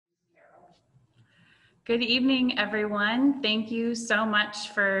Good evening, everyone. Thank you so much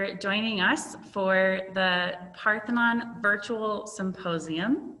for joining us for the Parthenon Virtual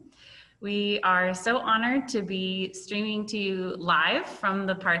Symposium. We are so honored to be streaming to you live from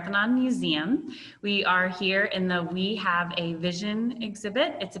the Parthenon Museum. We are here in the We Have a Vision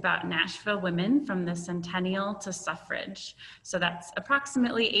exhibit. It's about Nashville women from the Centennial to suffrage. So that's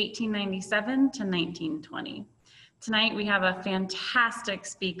approximately 1897 to 1920. Tonight we have a fantastic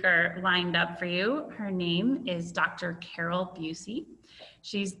speaker lined up for you. Her name is Dr. Carole Bucy.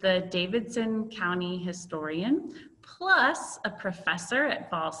 She's the Davidson County historian, plus a professor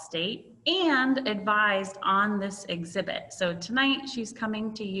at Ball State and advised on this exhibit. So tonight she's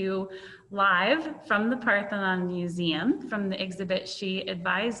coming to you live from the Parthenon Museum, from the exhibit she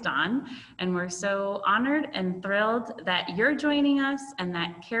advised on. And we're so honored and thrilled that you're joining us and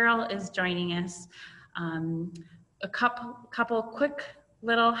that Carole is joining us. A couple quick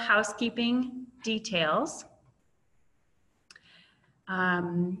little housekeeping details.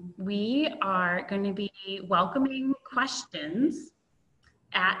 We are going to be welcoming questions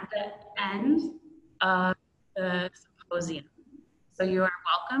at the end of the symposium. So you are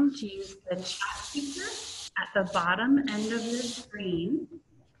welcome to use the chat feature at the bottom end of your screen.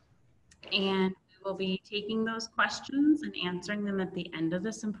 And we will be taking those questions and answering them at the end of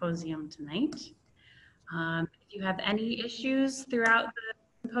the symposium tonight. If you have any issues throughout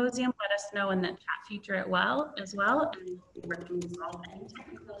the symposium, let us know in the chat feature as well, and we'll be working to solve any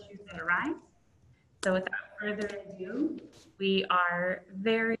technical issues that arise. So without further ado, we are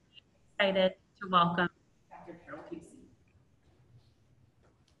very excited to welcome Dr. Carole Bucy.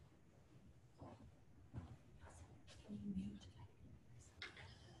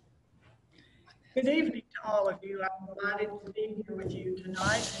 Good evening to all of you. I'm delighted to be here with you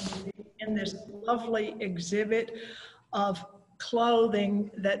tonight and to be in this lovely exhibit of clothing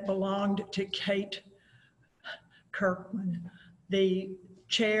that belonged to Kate Kirkman, the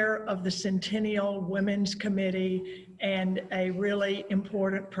chair of the Centennial Women's Committee and a really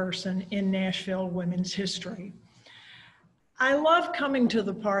important person in Nashville women's history. I love coming to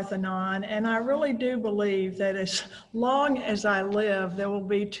the Parthenon, and I really do believe that as long as I live, there will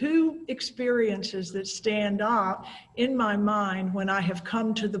be two experiences that stand out in my mind when I have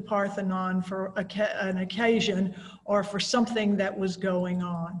come to the Parthenon for an occasion or for something that was going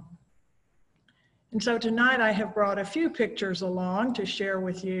on. And so tonight I have brought a few pictures along to share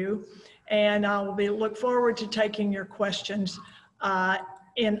with you, and I will look forward to taking your questions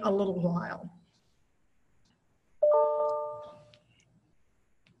in a little while.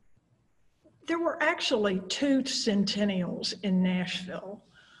 There were actually two centennials in Nashville.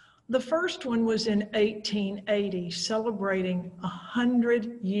 The first one was in 1880, celebrating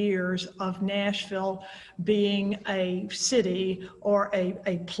 100 years of Nashville being a city, or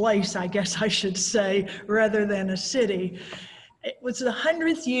a place, I guess I should say, rather than a city. It was the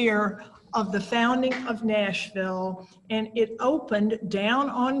 100th year of the founding of Nashville, and it opened down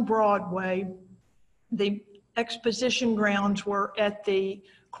on Broadway. The exposition grounds were at the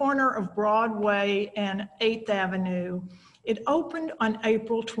corner of Broadway and 8th Avenue. It opened on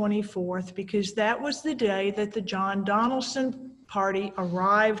April 24th because that was the day that the John Donaldson party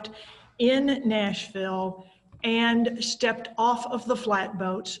arrived in Nashville and stepped off of the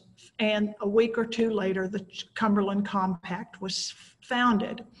flatboats, and a week or two later the Cumberland Compact was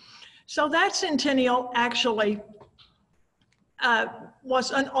founded. So that centennial actually was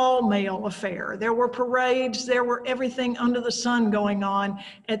an all-male affair. There were parades, there were everything under the sun going on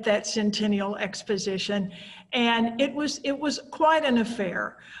at that Centennial Exposition, and it was quite an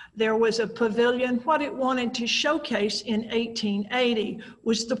affair. There was a pavilion. What it wanted to showcase in 1880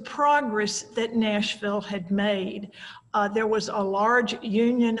 was the progress that Nashville had made. There was a large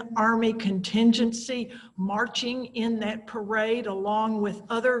Union Army contingency marching in that parade, along with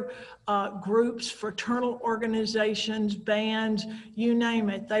other groups, fraternal organizations, bands, you name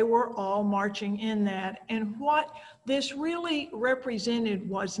it. They were all marching in that. And what this really represented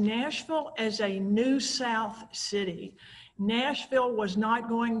was Nashville as a New South city. Nashville was not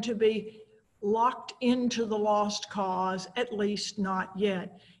going to be locked into the lost cause, at least not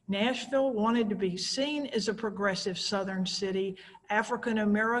yet. Nashville wanted to be seen as a progressive Southern city. African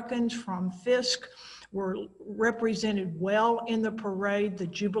Americans from Fisk were represented well in the parade. The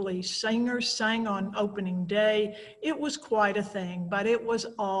Jubilee Singers sang on opening day. It was quite a thing, but it was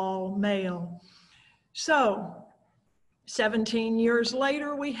all male. So 17 years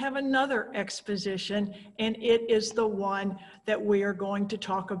later, we have another exposition, and it is the one that we are going to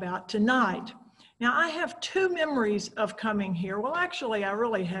talk about tonight. Now, I have two memories of coming here. Well, actually, I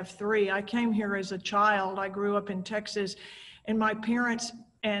really have three. I came here as a child. I grew up in Texas, and my parents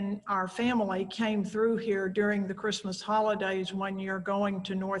and our family came through here during the Christmas holidays one year, going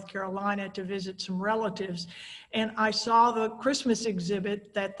to North Carolina to visit some relatives. And I saw the Christmas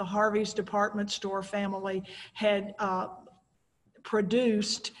exhibit that the Harvey's department store family had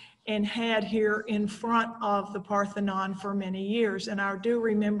produced and had here in front of the Parthenon for many years. And I do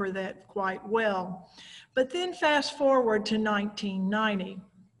remember that quite well. But then fast forward to 1990.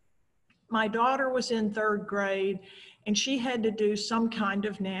 My daughter was in 3rd grade, and she had to do some kind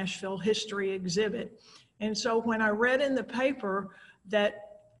of Nashville history exhibit. And so when I read in the paper that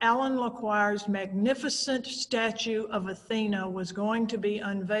Alan LaQuire's magnificent statue of Athena was going to be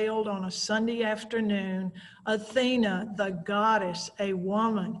unveiled on a Sunday afternoon, Athena, the goddess, a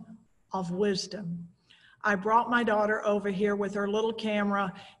woman of wisdom, I brought my daughter over here with her little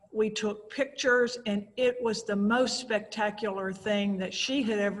camera. We took pictures, and it was the most spectacular thing that she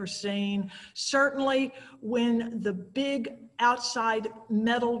had ever seen. Certainly when the big outside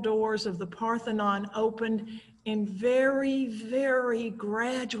metal doors of the Parthenon opened, and very, very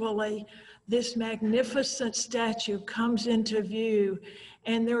gradually, this magnificent statue comes into view,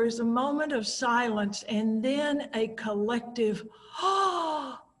 and there is a moment of silence, and then a collective,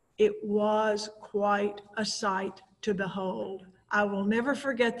 oh, it was quite a sight to behold. I will never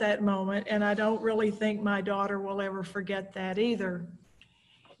forget that moment, and I don't really think my daughter will ever forget that either.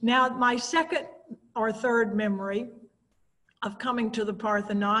 Now, my second or third memory of coming to the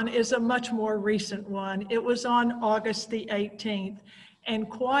Parthenon is a much more recent one. It was on August the 18th, and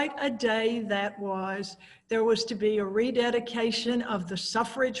quite a day that was. There was to be a rededication of the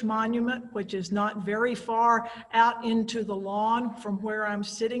suffrage monument, which is not very far out into the lawn from where I'm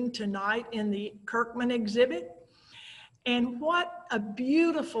sitting tonight in the Kirkman exhibit. And what a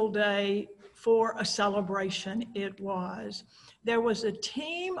beautiful day for a celebration it was. There was a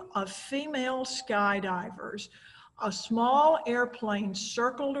team of female skydivers. A small airplane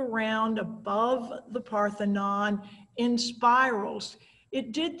circled around above the Parthenon in spirals.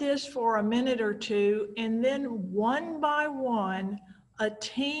 It did this for a minute or two, and then one by one, a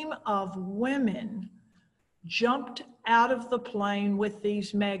team of women jumped out of the plane with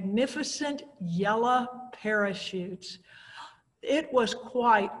these magnificent yellow parachutes. It was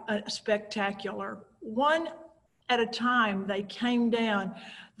quite spectacular. One at a time, they came down.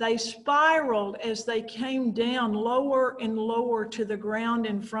 They spiraled as they came down lower and lower to the ground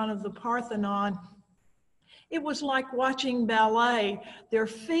in front of the Parthenon. It was like watching ballet. Their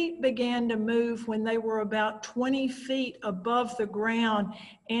feet began to move when they were about 20 feet above the ground.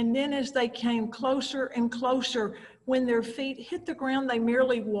 And then as they came closer and closer, when their feet hit the ground, they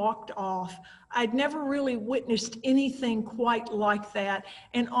merely walked off. I'd never really witnessed anything quite like that.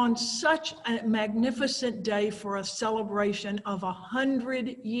 And on such a magnificent day for a celebration of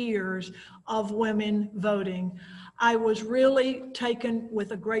 100 years of women voting, I was really taken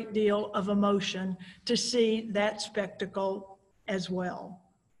with a great deal of emotion to see that spectacle as well.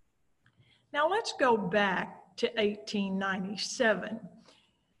 Now let's go back to 1897.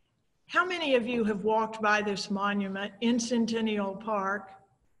 How many of you have walked by this monument in Centennial Park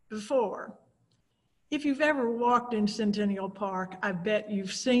before? If you've ever walked in Centennial Park, I bet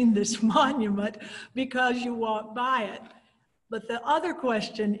you've seen this monument because you walked by it. But the other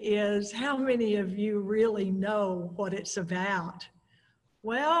question is, how many of you really know what it's about?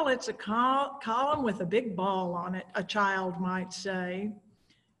 Well, it's a column with a big ball on it, a child might say.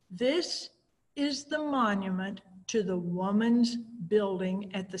 This is the monument to the Woman's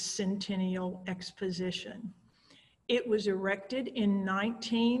Building at the Centennial Exposition. It was erected in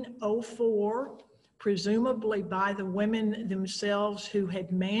 1904, presumably by the women themselves who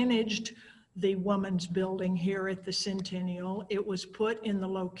had managed the Women's Building here at the Centennial. It was put in the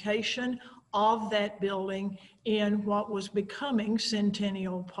location of that building in what was becoming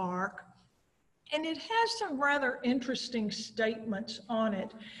Centennial Park. And it has some rather interesting statements on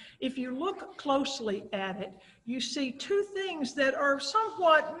it. If you look closely at it, you see two things that are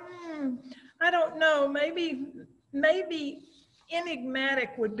somewhat, I don't know, maybe enigmatic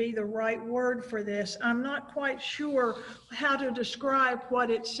would be the right word for this. I'm not quite sure how to describe what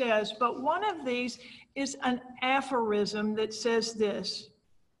it says, but one of these is an aphorism that says this: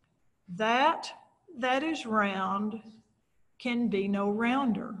 that is round can be no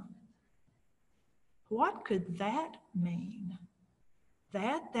rounder. What could that mean?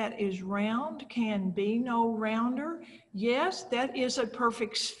 That is round can be no rounder? Yes, that is a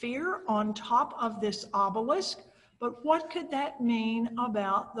perfect sphere on top of this obelisk, but what could that mean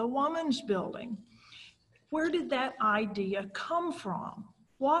about the Woman's Building? Where did that idea come from?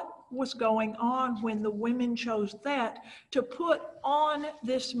 What was going on when the women chose that to put on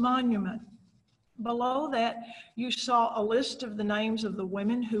this monument? Below that, you saw a list of the names of the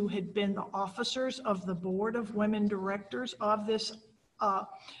women who had been the officers of the board of women directors of this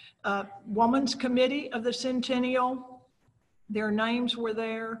Women's Committee of the Centennial. Their names were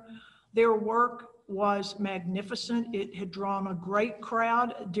there. Their work was magnificent. It had drawn a great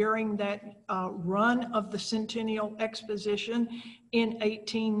crowd during that run of the Centennial Exposition in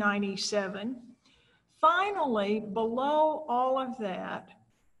 1897. Finally, below all of that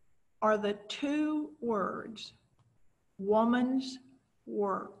are the two words, woman's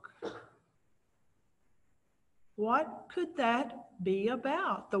work. What could that be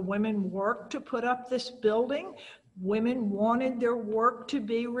about? The women worked to put up this building. Women wanted their work to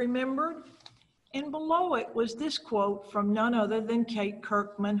be remembered. And below it was this quote from none other than Kate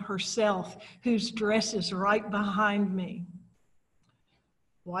Kirkman herself, whose dress is right behind me.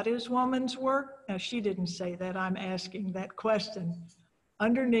 What is woman's work? Now, she didn't say that. I'm asking that question.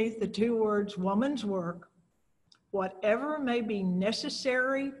 Underneath the two words, woman's work, whatever may be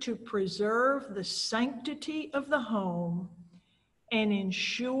necessary to preserve the sanctity of the home and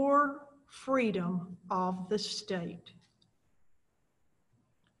ensure freedom of the state.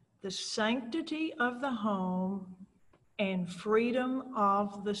 The sanctity of the home and freedom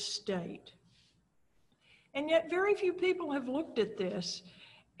of the state. And yet very few people have looked at this.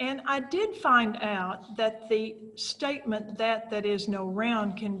 And I did find out that the statement that is no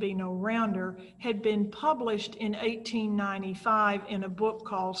round can be no rounder had been published in 1895 in a book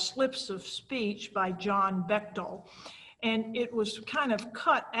called Slips of Speech by John Bechtel. And it was kind of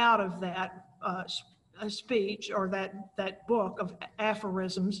cut out of that speech or that book of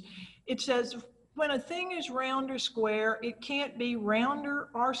aphorisms. It says, when a thing is round or square, it can't be rounder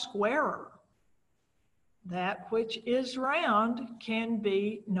or squarer. That which is round can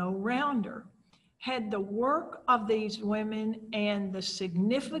be no rounder. Had the work of these women and the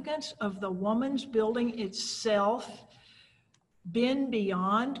significance of the woman's building itself been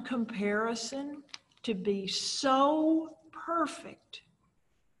beyond comparison to be so perfect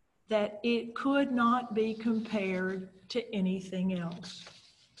that it could not be compared to anything else?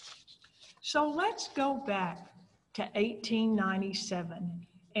 So let's go back to 1897.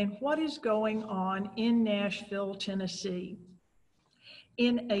 And what is going on in Nashville, Tennessee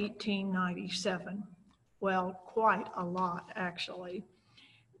in 1897? Well, quite a lot, actually.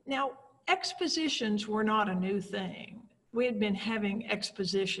 Now, expositions were not a new thing. We had been having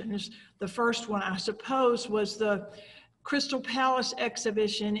expositions. The first one, I suppose, was the Crystal Palace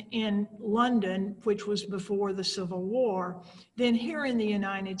exhibition in London, which was before the Civil War. Then here in the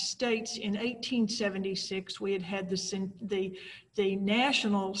United States in 1876, we had the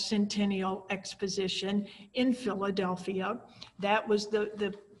National Centennial Exposition in Philadelphia. That was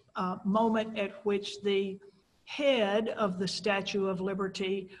the moment at which the head of the Statue of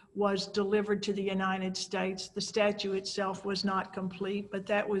Liberty was delivered to the United States. The statue itself was not complete, but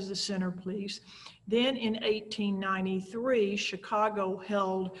that was the centerpiece. Then in 1893, Chicago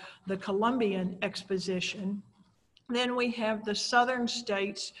held the Columbian Exposition. Then we have the Southern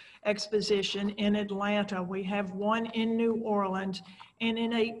States Exposition in Atlanta. We have one in New Orleans. And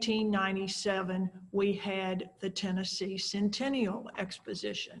in 1897, we had the Tennessee Centennial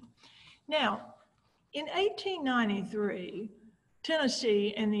Exposition. Now, in 1893,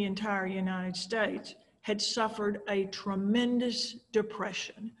 Tennessee and the entire United States had suffered a tremendous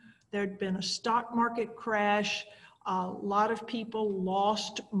depression. There'd been a stock market crash, a lot of people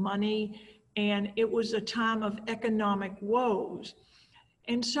lost money, and it was a time of economic woes.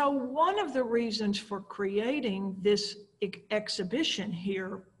 And so one of the reasons for creating this exhibition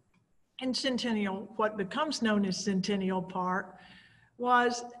here in Centennial, what becomes known as Centennial Park,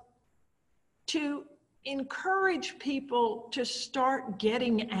 was to encourage people to start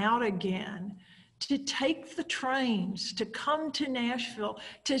getting out again, to take the trains, to come to Nashville,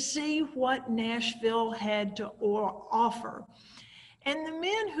 to see what Nashville had to offer. And the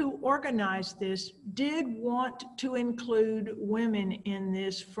men who organized this did want to include women in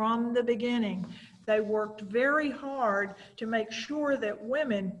this from the beginning. They worked very hard to make sure that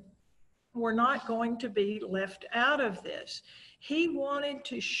women were not going to be left out of this. He wanted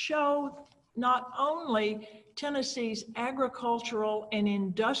to show not only Tennessee's agricultural and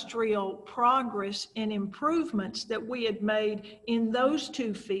industrial progress and improvements that we had made in those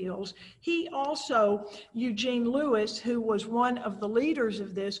two fields, he also, Eugene Lewis, who was one of the leaders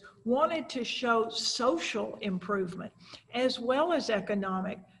of this, wanted to show social improvement as well as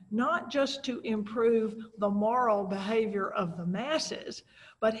economic, not just to improve the moral behavior of the masses,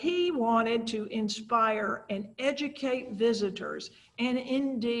 but he wanted to inspire and educate visitors, and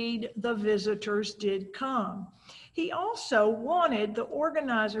indeed the visitors did come. He also wanted the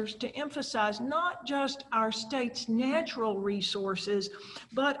organizers to emphasize not just our state's natural resources,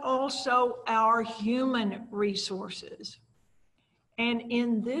 but also our human resources. And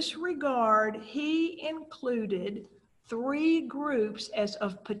in this regard, he included 3 groups as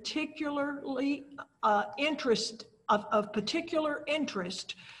of particularly particular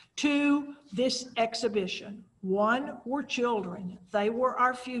interest to this exhibition. One were children. They were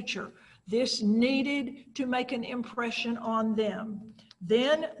our future. This needed to make an impression on them.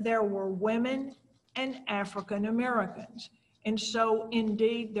 Then there were women and African Americans. And so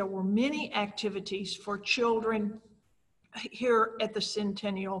indeed, there were many activities for children here at the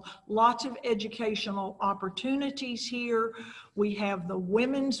Centennial, lots of educational opportunities here. We have the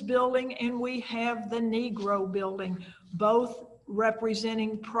Women's Building and we have the Negro Building, both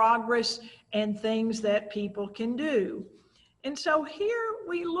representing progress and things that people can do. And so here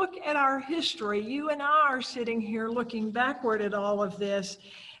we look at our history. You and I are sitting here looking backward at all of this,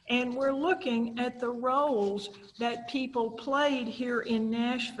 and we're looking at the roles that people played here in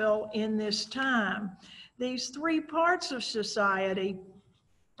Nashville in this time. These 3 parts of society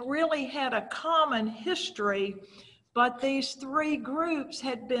really had a common history, but these 3 groups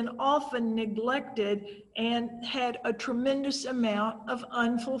had been often neglected and had a tremendous amount of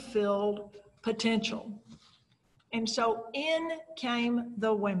unfulfilled potential. And so in came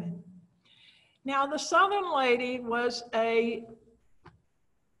the women. Now, the Southern Lady was a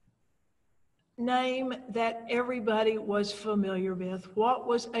name that everybody was familiar with. What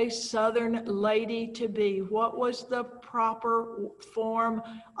was a Southern lady to be? What was the proper form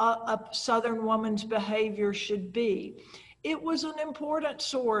a Southern woman's behavior should be? It was an important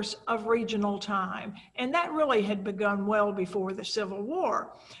source of regional time, and that really had begun well before the Civil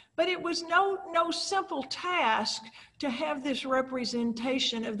War. But it was no simple task to have this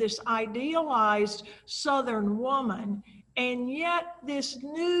representation of this idealized Southern woman, and yet this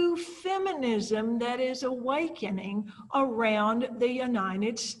new feminism that is awakening around the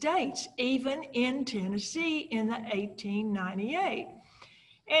United States, even in Tennessee in the 1898.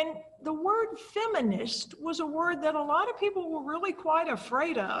 And the word feminist was a word that a lot of people were really quite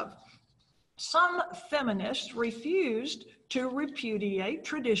afraid of. Some feminists refused to repudiate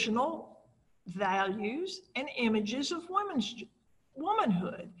traditional values and images of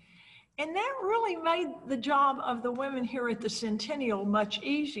womanhood. And that really made the job of the women here at the Centennial much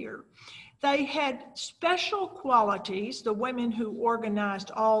easier. They had special qualities, the women who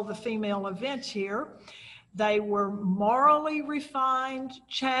organized all the female events here. They were morally refined,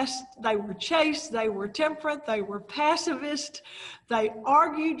 chaste, they were chaste, they were temperate, they were pacifist, they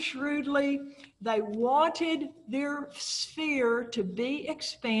argued shrewdly, they wanted their sphere to be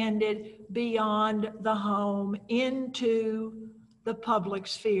expanded beyond the home into the public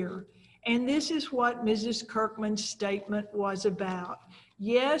sphere. And this is what Mrs. Kirkman's statement was about.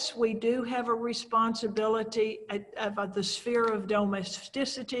 Yes, we do have a responsibility of the sphere of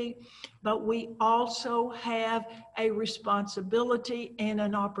domesticity, but we also have a responsibility and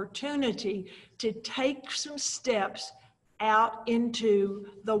an opportunity to take some steps out into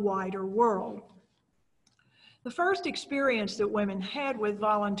the wider world. The first experience that women had with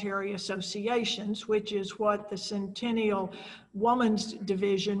voluntary associations, which is what the Centennial Women's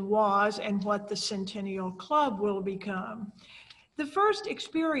Division was and what the Centennial Club will become. The first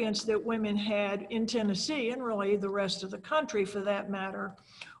experience that women had in Tennessee, and really the rest of the country for that matter,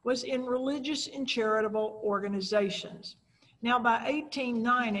 was in religious and charitable organizations. Now, by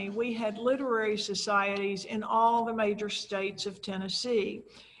 1890, we had literary societies in all the major states of Tennessee.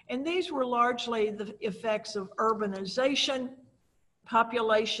 And these were largely the effects of urbanization,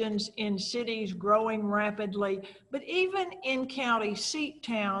 populations in cities growing rapidly, but even in county seat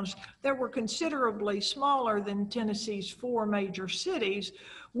towns that were considerably smaller than Tennessee's 4 major cities,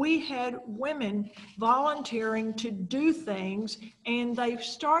 we had women volunteering to do things, and they've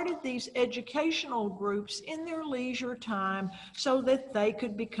started these educational groups in their leisure time so that they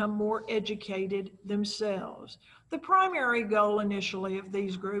could become more educated themselves. The primary goal initially of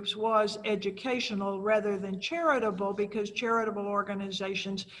these groups was educational rather than charitable, because charitable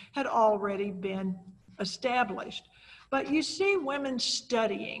organizations had already been established. But you see women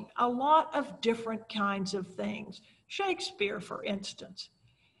studying a lot of different kinds of things. Shakespeare, for instance.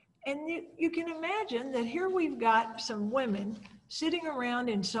 And you can imagine that here we've got some women sitting around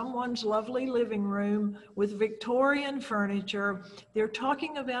in someone's lovely living room with Victorian furniture. They're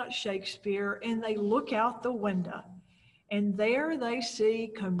talking about Shakespeare, and they look out the window, and there they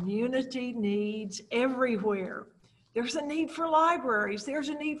see community needs everywhere. There's a need for libraries, there's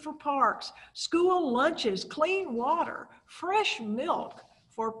a need for parks, school lunches, clean water, fresh milk,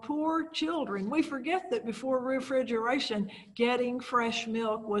 for poor children. We forget that before refrigeration, getting fresh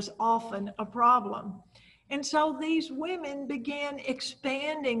milk was often a problem. And so these women began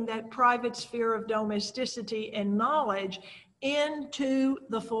expanding that private sphere of domesticity and knowledge into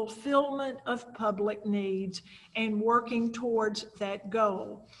the fulfillment of public needs and working towards that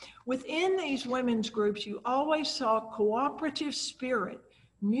goal. Within these women's groups, you always saw cooperative spirit,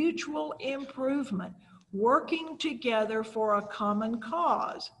 mutual improvement, working together for a common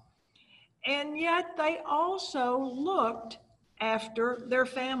cause. And yet they also looked after their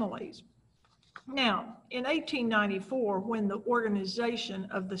families. Now, in 1894, when the organization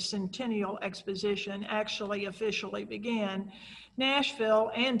of the Centennial Exposition actually officially began,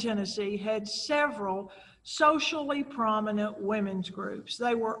 Nashville and Tennessee had several socially prominent women's groups.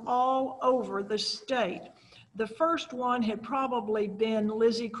 They were all over the state. The first one had probably been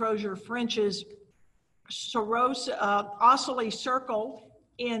Lizzie Crozier French's Ossory Circle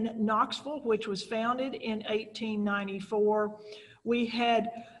in Knoxville, which was founded in 1894. We had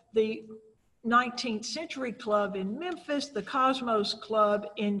the 19th Century Club in Memphis, the Cosmos Club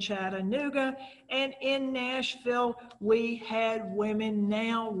in Chattanooga, and in Nashville, we had women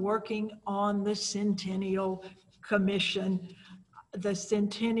now working on the Centennial Commission, the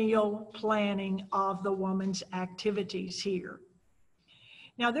centennial planning of the woman's activities here.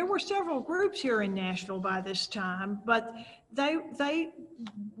 Now, there were several groups here in Nashville by this time, but they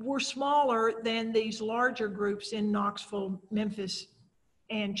were smaller than these larger groups in Knoxville, Memphis,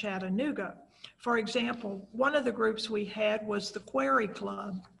 and Chattanooga. For example, one of the groups we had was the Quarry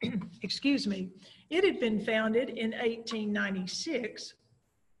Club. Excuse me. It had been founded in 1896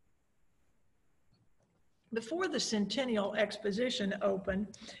 before the Centennial Exposition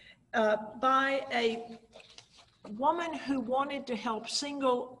opened by a woman who wanted to help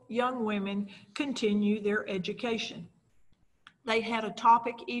single young women continue their education. They had a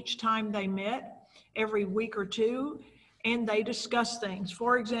topic each time they met, every week or two, and they discussed things.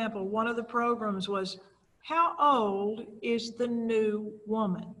 For example, one of the programs was, how old is the new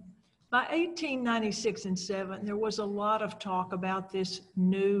woman? By 1896 and 7, there was a lot of talk about this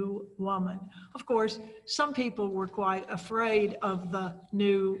new woman. Of course, some people were quite afraid of the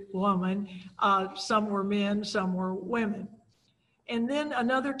new woman. Some were men, some were women. And then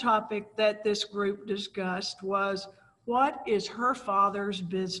another topic that this group discussed was, what is her father's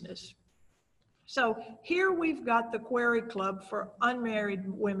business? So here we've got the Quarry Club for unmarried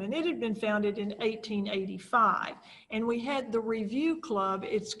women. It had been founded in 1885. And we had the Review Club,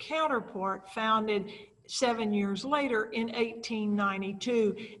 its counterpart, founded 7 years later in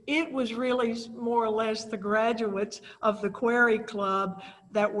 1892. It was really more or less the graduates of the Quarry Club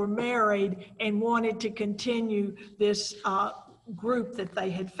that were married and wanted to continue this group that they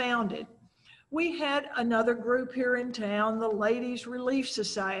had founded. We had another group here in town, the Ladies Relief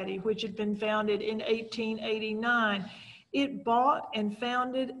Society, which had been founded in 1889. It bought and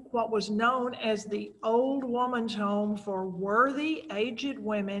founded what was known as the Old Woman's Home for worthy aged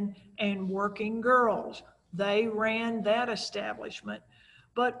women and working girls. They ran that establishment.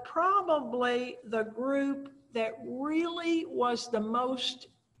 But probably the group that really was the most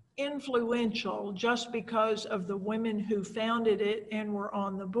influential, just because of the women who founded it and were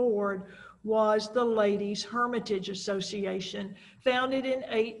on the board, was the Ladies Hermitage Association, founded in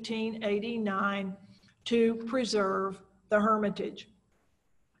 1889 to preserve the Hermitage.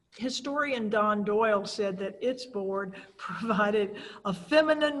 Historian Don Doyle said that its board provided a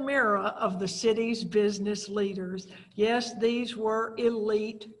feminine mirror of the city's business leaders. Yes, these were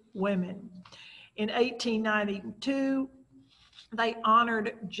elite women. In 1892, they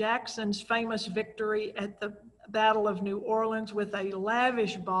honored Jackson's famous victory at the Battle of New Orleans with a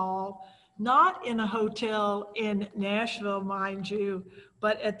lavish ball, not in a hotel in Nashville, mind you,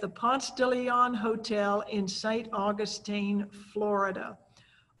 but at the Ponce de Leon Hotel in St. Augustine, Florida.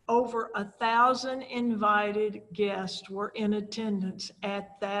 Over 1,000 invited guests were in attendance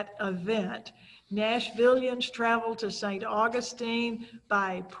at that event. Nashvillians traveled to St. Augustine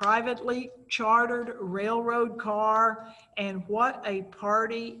by a privately chartered railroad car, and what a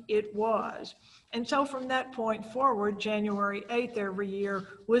party it was. And so from that point forward, January 8th every year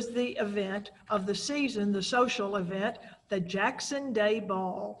was the event of the season, the social event, the Jackson Day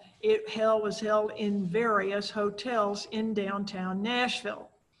Ball. It was held in various hotels in downtown Nashville.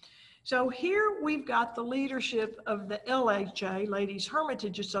 So here we've got the leadership of the LHA, Ladies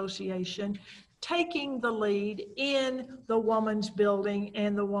Hermitage Association, taking the lead in the Woman's Building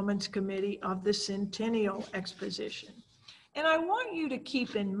and the Woman's Committee of the Centennial Exposition. And I want you to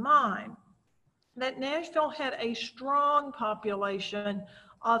keep in mind that Nashville had a strong population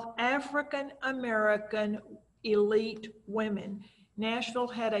of African American elite women. Nashville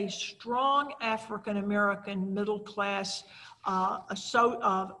had strong African-American middle class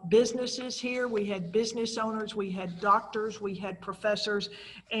businesses here. We had business owners, we had doctors, we had professors,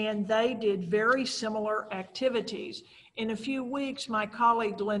 and they did very similar activities. In a few weeks, my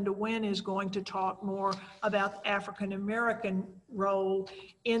colleague Linda Wynn is going to talk more about the African-American role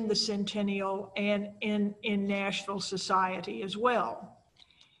in the Centennial and in Nashville society as well.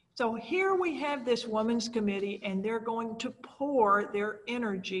 So here we have this Women's Committee, and they're going to pour their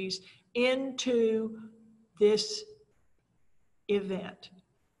energies into this event,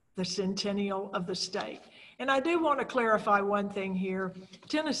 the Centennial of the state. And I do want to clarify one thing here.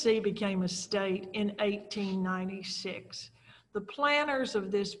 Tennessee became a state in 1896. The planners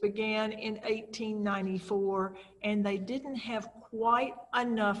of this began in 1894, and they didn't have quite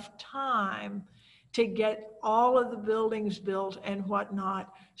enough time to get all of the buildings built and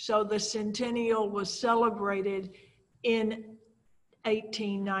whatnot. So the Centennial was celebrated in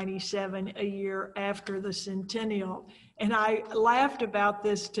 1897, a year after the Centennial. And I laughed about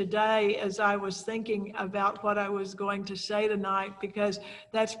this today as I was thinking about what I was going to say tonight, because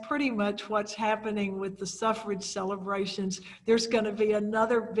that's pretty much what's happening with the suffrage celebrations. There's going to be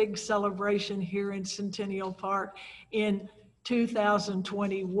another big celebration here in Centennial Park in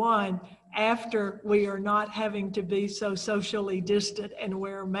 2021, after we are not having to be so socially distant and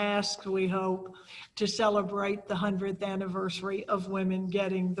wear masks, we hope, to celebrate the 100th anniversary of women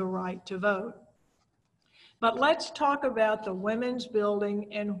getting the right to vote. But let's talk about the Women's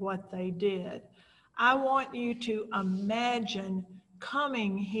Building and what they did. I want you to imagine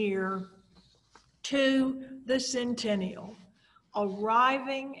coming here to the Centennial,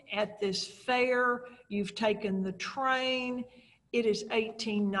 arriving at this fair. You've taken the train. It is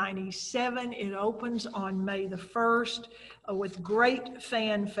 1897. It opens on May the 1st with great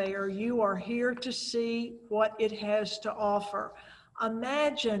fanfare. You are here to see what it has to offer.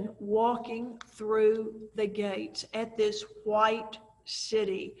 Imagine walking through the gates at this white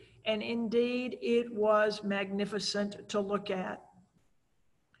city, and indeed it was magnificent to look at.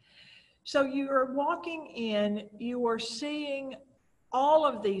 So you are walking in, you are seeing all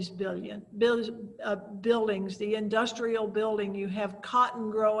of these buildings, the industrial building. You have cotton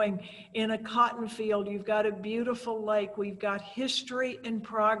growing in a cotton field. You've got a beautiful lake. We've got history and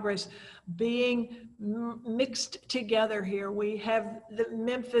progress being mixed together here. We have the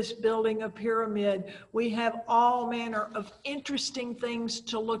Memphis building a pyramid. We have all manner of interesting things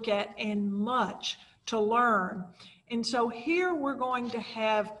to look at and much to learn. And so here we're going to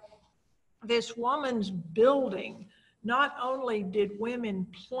have this woman's building. Not only did women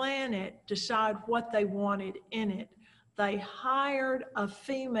plan it, decide what they wanted in it, they hired a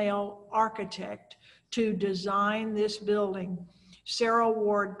female architect to design this building. Sarah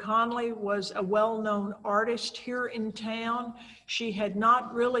Ward Conley was a well-known artist here in town. She had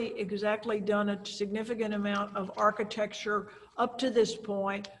not really exactly done a significant amount of architecture up to this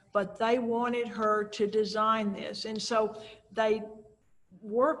point, but they wanted her to design this. And so they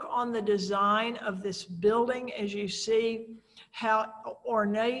work on the design of this building. As you see how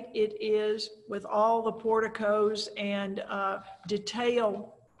ornate it is with all the porticos and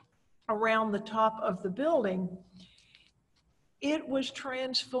detail around the top of the building. It was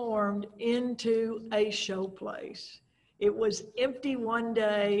transformed into a showplace. It was empty one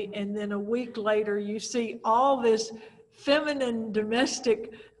day, and then a week later you see all this feminine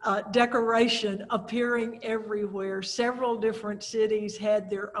domestic decoration appearing everywhere. Several different cities had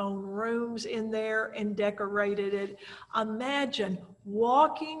their own rooms in there and decorated it. Imagine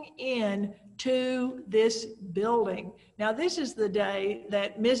walking in to this building. Now, this is the day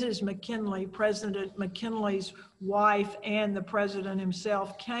that Mrs. McKinley, President McKinley's wife, and the president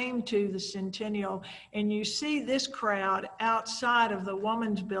himself came to the Centennial, and you see this crowd outside of the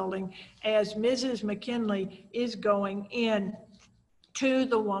Woman's Building as Mrs. McKinley is going in to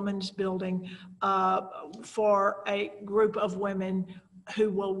the Woman's Building for a group of women who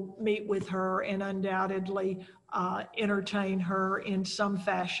will meet with her and undoubtedly entertain her in some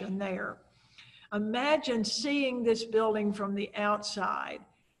fashion there. Imagine seeing this building from the outside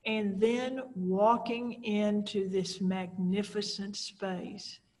and then walking into this magnificent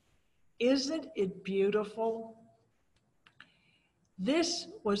space. Isn't it beautiful? This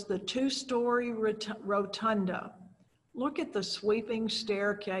was the two-story rotunda. Look at the sweeping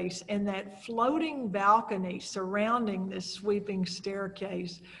staircase and that floating balcony surrounding this sweeping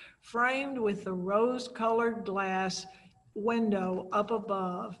staircase, framed with the rose-colored glass window up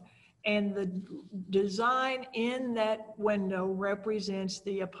above. And the design in that window represents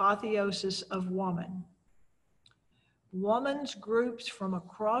the apotheosis of woman. Women's groups from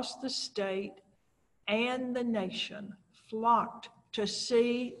across the state and the nation flocked to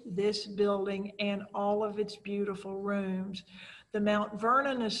see this building and all of its beautiful rooms. The Mount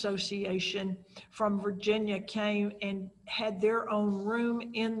Vernon Association from Virginia came and had their own room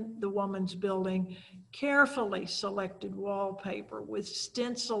in the Woman's Building, carefully selected wallpaper with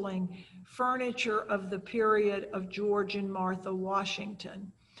stenciling, furniture of the period of George and Martha Washington.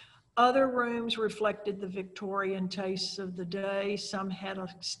 Other rooms reflected the Victorian tastes of the day. Some had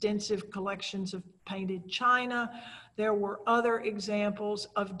extensive collections of painted china. There were other examples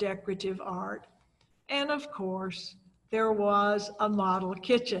of decorative art. And of course, there was a model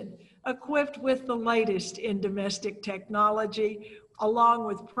kitchen equipped with the latest in domestic technology, along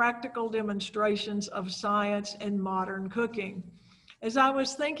with practical demonstrations of science and modern cooking. As I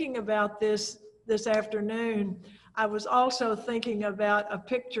was thinking about this afternoon, I was also thinking about a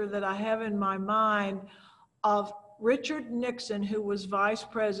picture that I have in my mind of Richard Nixon, who was vice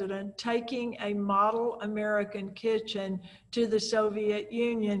president, taking a model American kitchen to the Soviet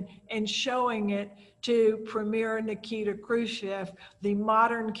Union and showing it to Premier Nikita Khrushchev, the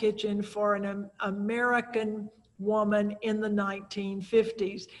modern kitchen for an American woman in the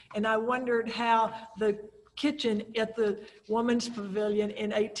 1950s. And I wondered how the kitchen at the Women's Pavilion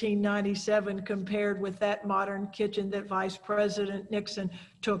in 1897 compared with that modern kitchen that Vice President Nixon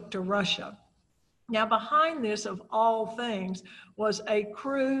took to Russia. Now, behind this, of all things, was a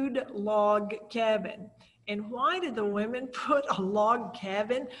crude log cabin. And why did the women put a log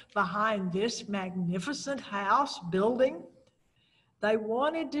cabin behind this magnificent house building? They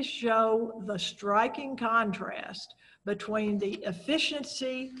wanted to show the striking contrast between the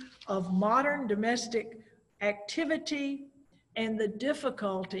efficiency of modern domestic activity and the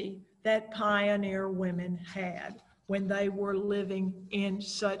difficulty that pioneer women had when they were living in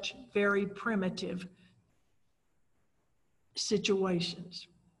such very primitive situations.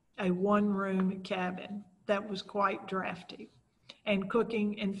 A one-room cabin that was quite drafty, and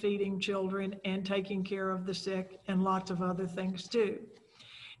cooking and feeding children and taking care of the sick and lots of other things too.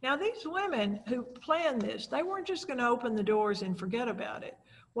 Now, these women who planned this, they weren't just going to open the doors and forget about it.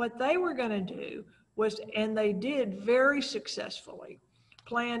 What they were going to do was, and they did very successfully,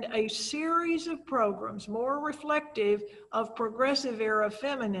 planned a series of programs more reflective of progressive era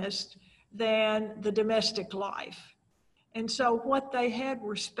feminists than the domestic life. And so what they had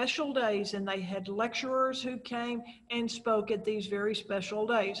were special days, and they had lecturers who came and spoke at these very special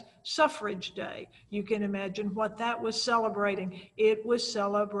days. Suffrage Day, you can imagine what that was celebrating. It was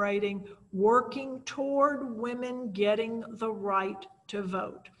celebrating working toward women getting the right to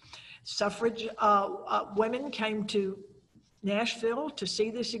vote. Suffrage women came to Nashville to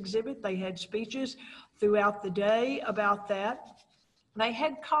see this exhibit. They had speeches throughout the day about that. They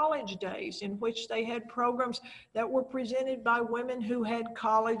had college days in which they had programs that were presented by women who had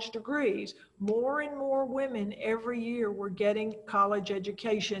college degrees. More and more women every year were getting college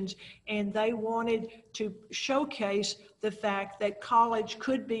educations, and they wanted to showcase the fact that college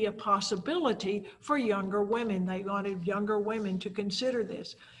could be a possibility for younger women. They wanted younger women to consider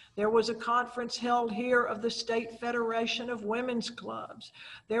this. There was a conference held here of the State Federation of Women's Clubs.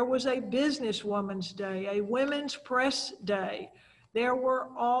 There was a Businesswoman's Day, a Women's Press Day. There were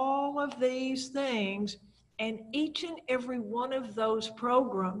all of these things, and each and every one of those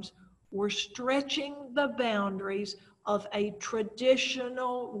programs were stretching the boundaries of a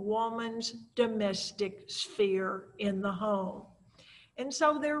traditional woman's domestic sphere in the home. And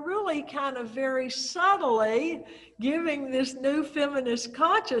so they're really kind of very subtly giving this new feminist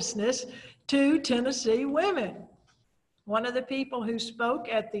consciousness to Tennessee women. One of the people who spoke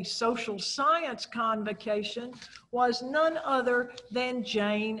at the social science convocation was none other than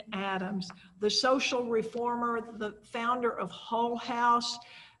Jane Addams, the social reformer, the founder of Hull House,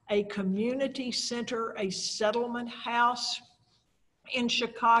 a community center, a settlement house in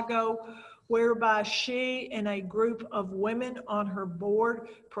Chicago, whereby she and a group of women on her board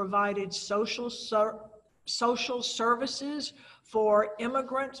provided social services for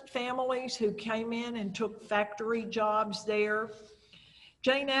immigrant families who came in and took factory jobs there.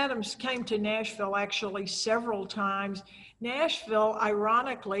 Jane Addams came to Nashville actually several times. Nashville,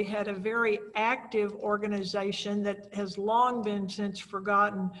 ironically, had a very active organization that has long been since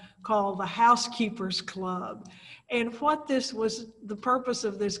forgotten called the Housekeepers Club. And what this was, the purpose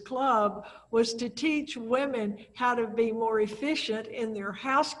of this club was to teach women how to be more efficient in their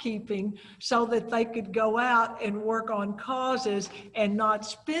housekeeping so that they could go out and work on causes and not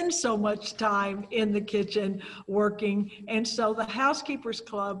spend so much time in the kitchen working. And so the Housekeepers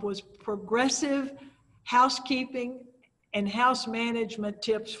Club was progressive housekeeping and house management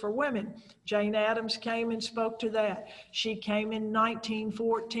tips for women. Jane Addams came and spoke to that. She came in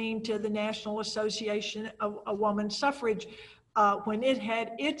 1914 to the National Association of Woman Suffrage when it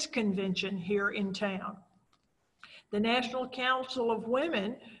had its convention here in town. The National Council of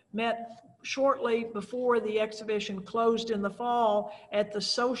Women met shortly before the exhibition closed in the fall at the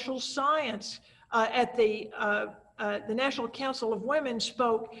social science, the National Council of Women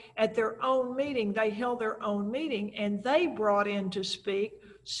spoke at their own meeting. They held their own meeting, and they brought in to speak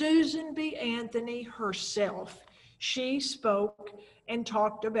Susan B. Anthony herself. She spoke and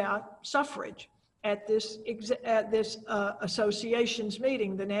talked about suffrage at this association's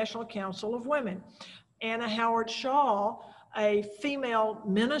meeting, the National Council of Women. Anna Howard Shaw, a female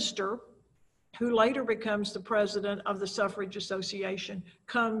minister who later becomes the president of the Suffrage Association,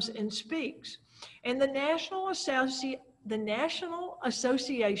 comes and speaks. And the National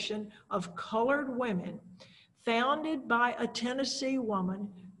Association of Colored Women, founded by a Tennessee woman,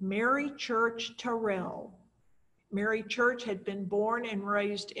 Mary Church Terrell. Mary Church had been born and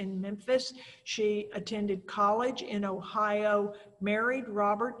raised in Memphis. She attended college in Ohio, married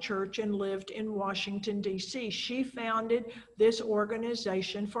Robert Church, and lived in Washington, D.C. She founded this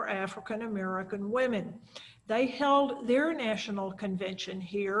organization for African American women. They held their national convention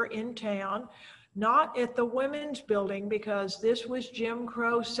here in town, not at the Women's Building, because this was Jim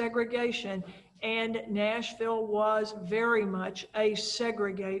Crow segregation, and Nashville was very much a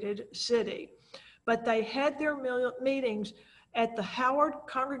segregated city. But they had their meetings at the Howard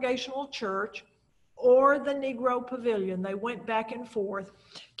Congregational Church or the Negro Pavilion. They went back and forth.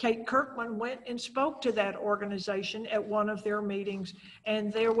 Kate Kirkman went and spoke to that organization at one of their meetings,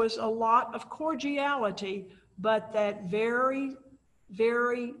 and there was a lot of cordiality, but that very,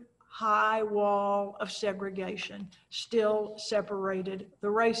 very high wall of segregation still separated the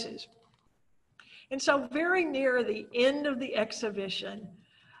races. And so very near the end of the exhibition,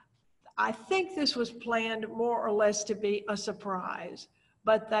 I think this was planned more or less to be a surprise,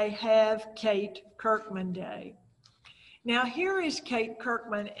 but they have Kate Kirkman Day. Now here is Kate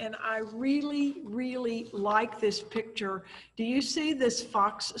Kirkman, and I really, really like this picture. Do you see this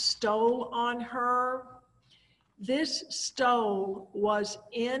fox stole on her? This stole was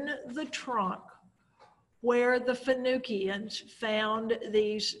in the trunk where the Finucanes found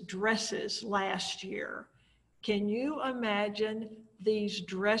these dresses last year. Can you imagine these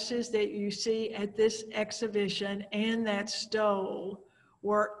dresses that you see at this exhibition and that stole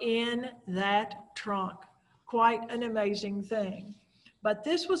were in that trunk? Quite an amazing thing. But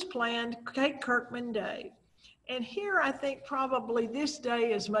this was planned, Kate Kirkman Day. And here I think probably this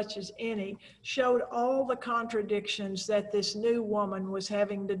day, as much as any, showed all the contradictions that this new woman was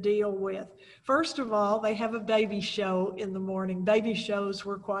having to deal with. First of all, they have a baby show in the morning. Baby shows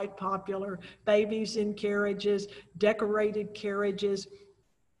were quite popular. Babies in carriages, decorated carriages.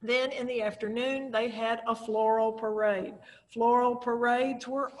 Then in the afternoon, they had a floral parade. Floral parades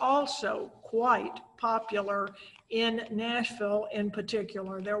were also quite popular in Nashville in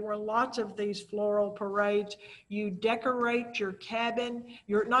particular. There were lots of these floral parades. You decorate your cabin,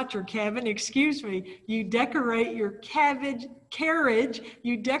 you decorate your carriage,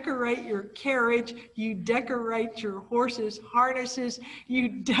 you decorate your carriage, you decorate your horses' harnesses, you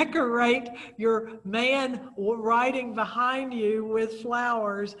decorate your man riding behind you with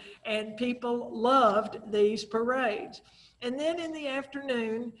flowers, and people loved these parades. And then in the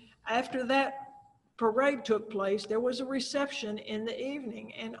afternoon, after that parade took place, there was a reception in the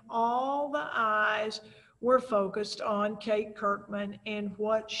evening, and all the eyes were focused on Kate Kirkman and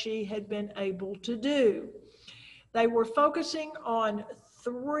what she had been able to do. They were focusing on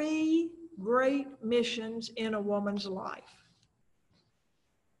three great missions in a woman's life: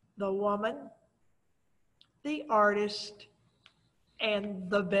 the woman, the artist, and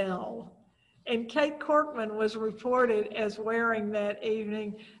the belle. And Kate Kirkman was reported as wearing that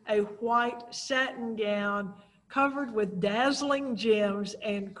evening a white satin gown covered with dazzling gems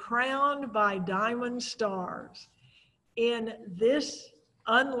and crowned by diamond stars. In this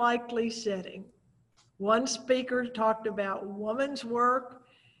unlikely setting, one speaker talked about woman's work.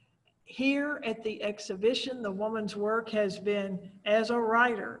 Here at the exhibition, the woman's work has been as a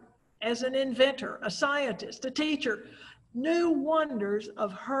writer, as an inventor, a scientist, a teacher. New wonders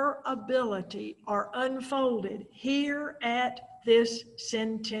of her ability are unfolded here at this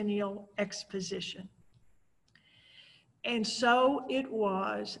Centennial Exposition. And so it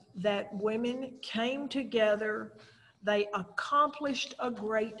was that women came together, they accomplished a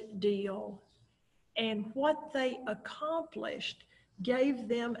great deal, and what they accomplished gave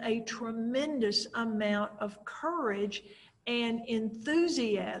them a tremendous amount of courage and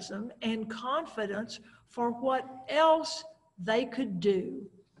enthusiasm and confidence for what else they could do.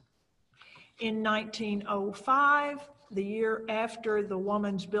 In 1905, the year after the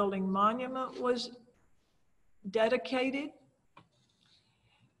Woman's Building Monument was dedicated,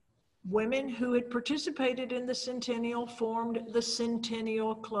 Women who had participated in the Centennial formed the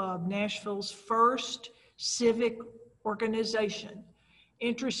Centennial Club, Nashville's first civic organization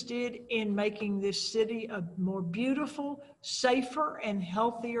interested in making this city a more beautiful, safer, and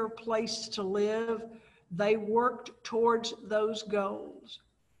healthier place to live. They worked towards those goals.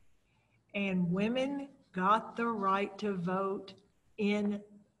 And women got the right to vote in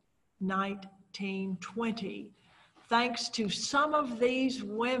 1920. Thanks to some of these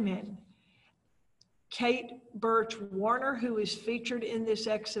women, Kate Birch Warner, who is featured in this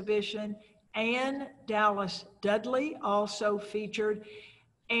exhibition, Ann Dallas Dudley, also featured,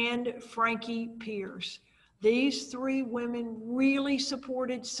 and Frankie Pierce. These three women really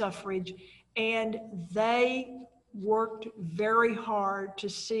supported suffrage, and they worked very hard to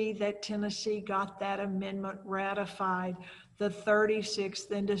see that Tennessee got that amendment ratified, the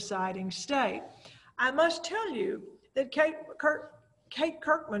 36th and deciding state. I must tell you that Kate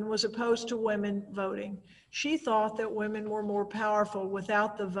Kirkman was opposed to women voting. She thought that women were more powerful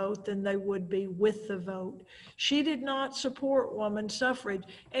without the vote than they would be with the vote. She did not support woman suffrage.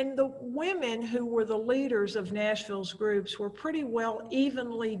 And the women who were the leaders of Nashville's groups were pretty well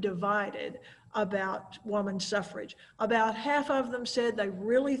evenly divided about woman suffrage. About half of them said they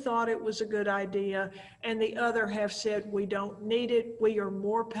really thought it was a good idea, and the other half said we don't need it, we are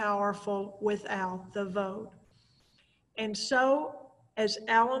more powerful without the vote. And so, as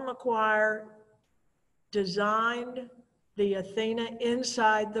Alan McGuire designed the Athena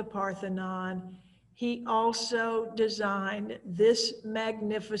inside the Parthenon, he also designed this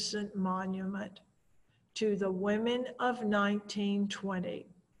magnificent monument to the women of 1920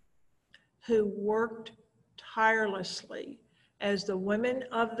 who worked tirelessly as the women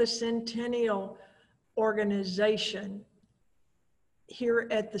of the Centennial organization here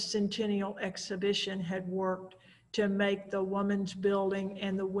at the Centennial Exhibition had worked to make the women's building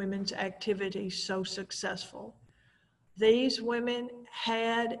and the women's activities so successful. These women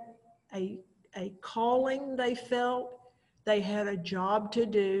had a calling they felt, they had a job to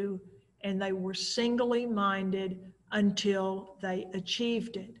do, and they were singly minded until they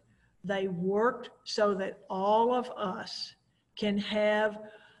achieved it. They worked so that all of us can have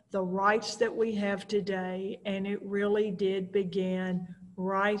the rights that we have today, and it really did begin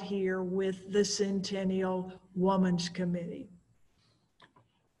right here with the Centennial Women's Committee.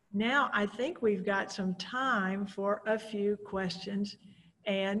 Now, I think we've got some time for a few questions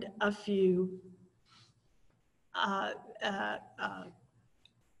and a few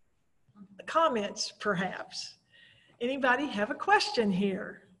comments, perhaps. Anybody have a question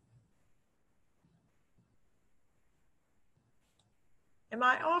here? Am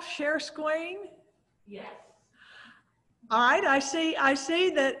I off share screen? Yes. All right, I see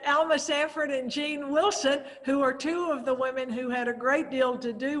that Alma Sanford and Jean Wilson, who are two of the women who had a great deal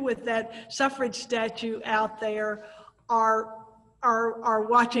to do with that suffrage statue out there, are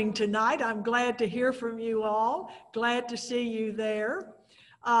watching tonight. I'm glad to hear from you all. Glad to see you there.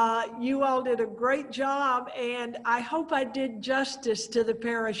 You all did a great job, and I hope I did justice to the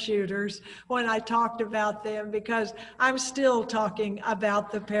parachuters when I talked about them, because I'm still talking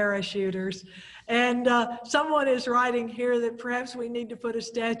about the parachuters. And someone is writing here that perhaps we need to put a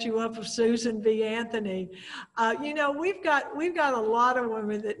statue up of Susan B. Anthony. You know, we've got a lot of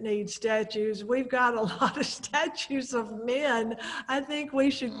women that need statues. We've got a lot of statues of men. I think we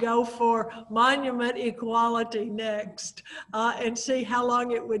should go for monument equality next, and see how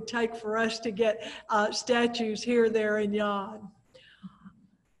long it would take for us to get statues here, there, and yon.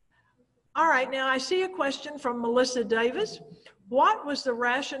 All right, now I see a question from Melissa Davis. What was the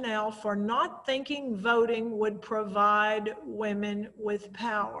rationale for not thinking voting would provide women with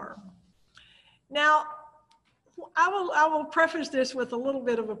power? Now, I will preface this with a little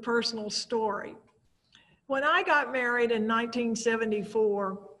bit of a personal story. When I got married in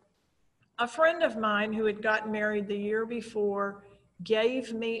 1974, a friend of mine who had gotten married the year before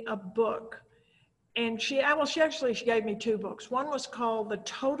gave me a book. And she gave me two books. One was called The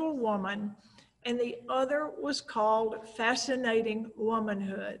Total Woman, and the other was called Fascinating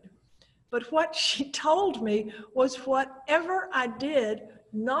Womanhood. But what she told me was whatever I did,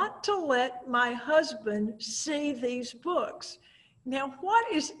 not to let my husband see these books. Now,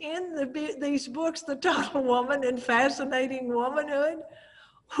 what is in these books, The Total Woman and Fascinating Womanhood?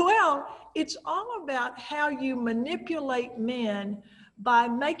 Well, it's all about how you manipulate men by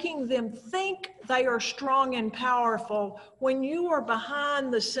making them think they are strong and powerful when you are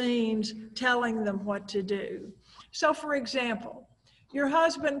behind the scenes telling them what to do. So for example, your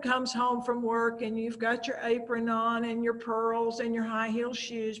husband comes home from work and you've got your apron on and your pearls and your high heel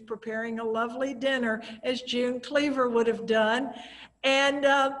shoes, preparing a lovely dinner as June Cleaver would have done. And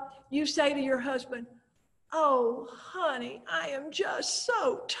you say to your husband, "Oh, honey, I am just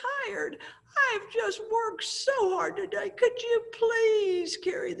so tired. I've just worked so hard today. Could you please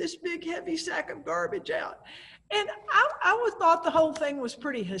carry this big heavy sack of garbage out?" And I thought the whole thing was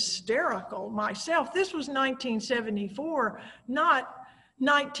pretty hysterical myself. This was 1974, not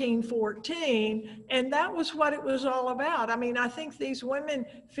 1914, and that was what it was all about. I mean, I think these women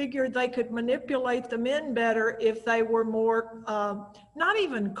figured they could manipulate the men better if they were more, not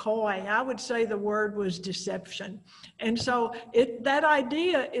even coy, I would say the word was deception. And so that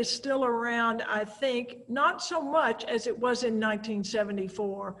idea is still around, I think, not so much as it was in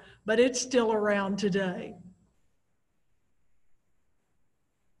 1974, but it's still around today.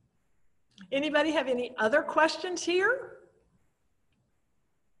 Anybody have any other questions here?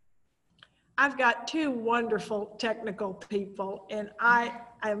 I've got two wonderful technical people, and I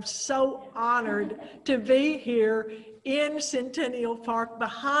am so honored to be here in Centennial Park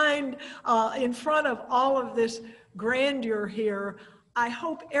behind, in front of all of this grandeur here. I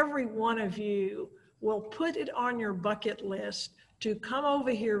hope every one of you will put it on your bucket list to come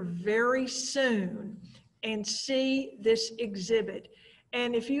over here very soon and see this exhibit.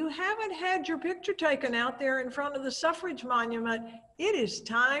 And if you haven't had your picture taken out there in front of the suffrage monument, it is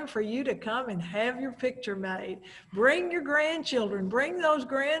time for you to come and have your picture made. Bring your grandchildren, bring those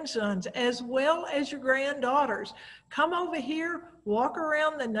grandsons, as well as your granddaughters. Come over here, walk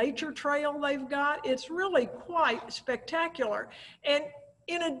around the nature trail they've got. It's really quite spectacular. And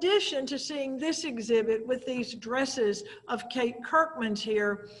in addition to seeing this exhibit with these dresses of Kate Kirkman's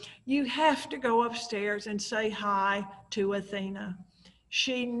here, you have to go upstairs and say hi to Athena.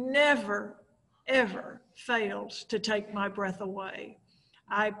 She never, ever fails to take my breath away.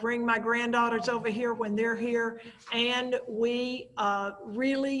 I bring my granddaughters over here when they're here, and we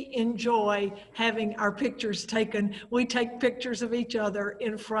really enjoy having our pictures taken. We take pictures of each other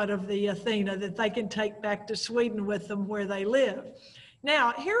in front of the Athena that they can take back to Sweden with them where they live.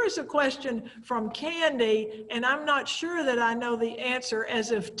 Now, here is a question from Candy, and I'm not sure that I know the answer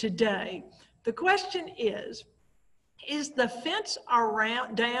as of today. The question is the fence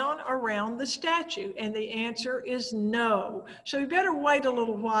down around the statue? And the answer is no. So you better wait a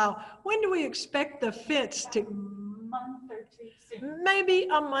little while. When do we expect the fence to? A month or two soon. Maybe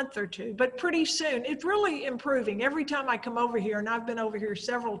a month or two, but pretty soon. It's really improving. Every time I come over here, and I've been over here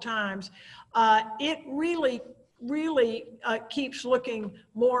several times, it really keeps looking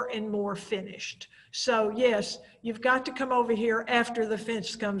more and more finished. So yes, you've got to come over here after the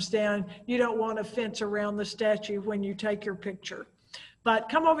fence comes down. You don't want a fence around the statue when you take your picture. But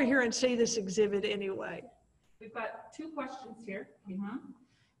come over here and see this exhibit anyway. We've got two questions here.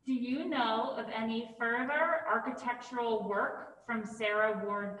 Do you know of any further architectural work from Sarah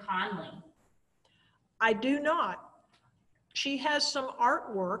Ward Conley? I do not. She has some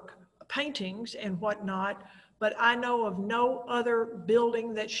artwork, paintings and whatnot, but I know of no other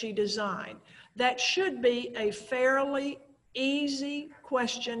building that she designed. That should be a fairly easy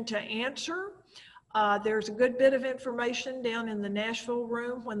question to answer. There's a good bit of information down in the Nashville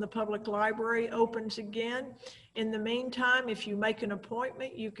room when the public library opens again. In the meantime, if you make an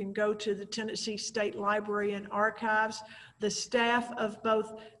appointment, you can go to the Tennessee State Library and Archives. The staff of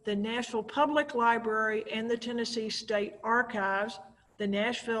both the Nashville Public Library and the Tennessee State Archives. The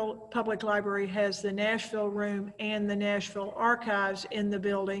Nashville Public Library has the Nashville Room and the Nashville Archives in the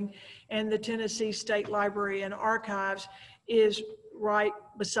building, and the Tennessee State Library and Archives is right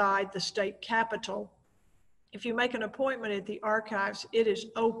beside the state capitol. If you make an appointment at the archives, it is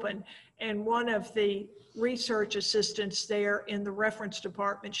open, and one of the research assistants there in the reference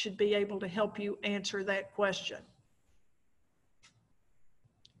department should be able to help you answer that question.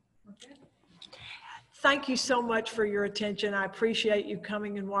 Okay. Thank you so much for your attention. I appreciate you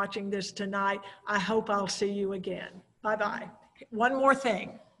coming and watching this tonight. I hope I'll see you again. Bye-bye. One more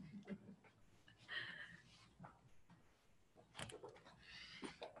thing.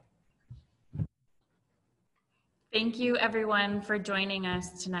 Thank you everyone for joining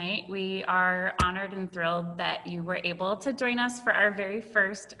us tonight. We are honored and thrilled that you were able to join us for our very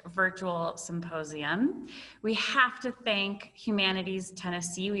first virtual symposium. We have to thank Humanities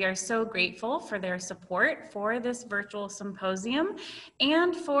Tennessee. We are so grateful for their support for this virtual symposium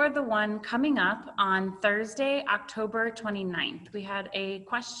and for the one coming up on Thursday, October 29th. We had a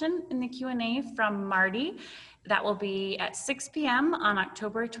question in the Q&A from Marty that will be at 6 p.m. on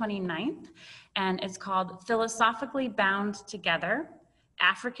October 29th. And it's called Philosophically Bound Together,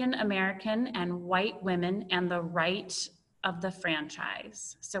 African American and White Women and the Right of the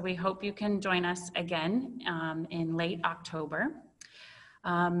Franchise. So we hope you can join us again in late October.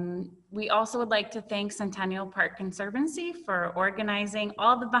 We also would like to thank Centennial Park Conservancy for organizing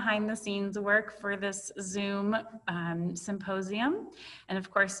all the behind the scenes work for this Zoom symposium, and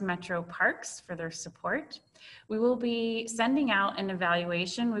of course Metro Parks for their support. We will be sending out an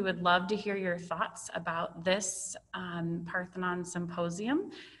evaluation. We would love to hear your thoughts about this Parthenon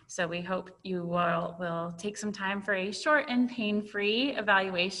Symposium. So we hope you will take some time for a short and pain-free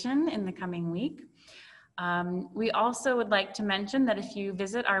evaluation in the coming week. We also would like to mention that if you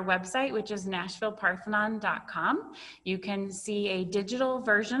visit our website, which is nashvilleparthenon.com, you can see a digital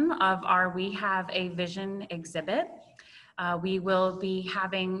version of our We Have a Vision exhibit. We will be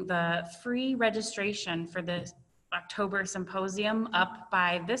having the free registration for the October symposium up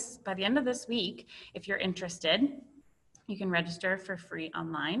by the end of this week. If you're interested, you can register for free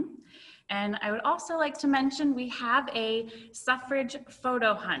online. And I would also like to mention we have a suffrage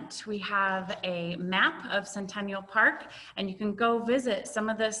photo hunt. We have a map of Centennial Park, and you can go visit some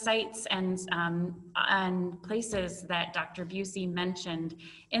of the sites and places that Dr. Bucy mentioned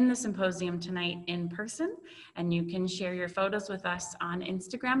in the symposium tonight in person. And you can share your photos with us on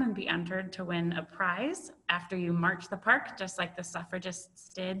Instagram and be entered to win a prize after you march the park, just like the suffragists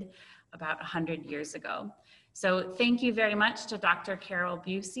did about 100 years ago. So thank you very much to Dr. Carole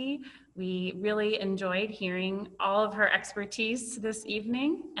Bucy. We really enjoyed hearing all of her expertise this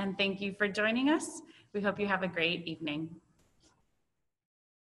evening, and thank you for joining us. We hope you have a great evening.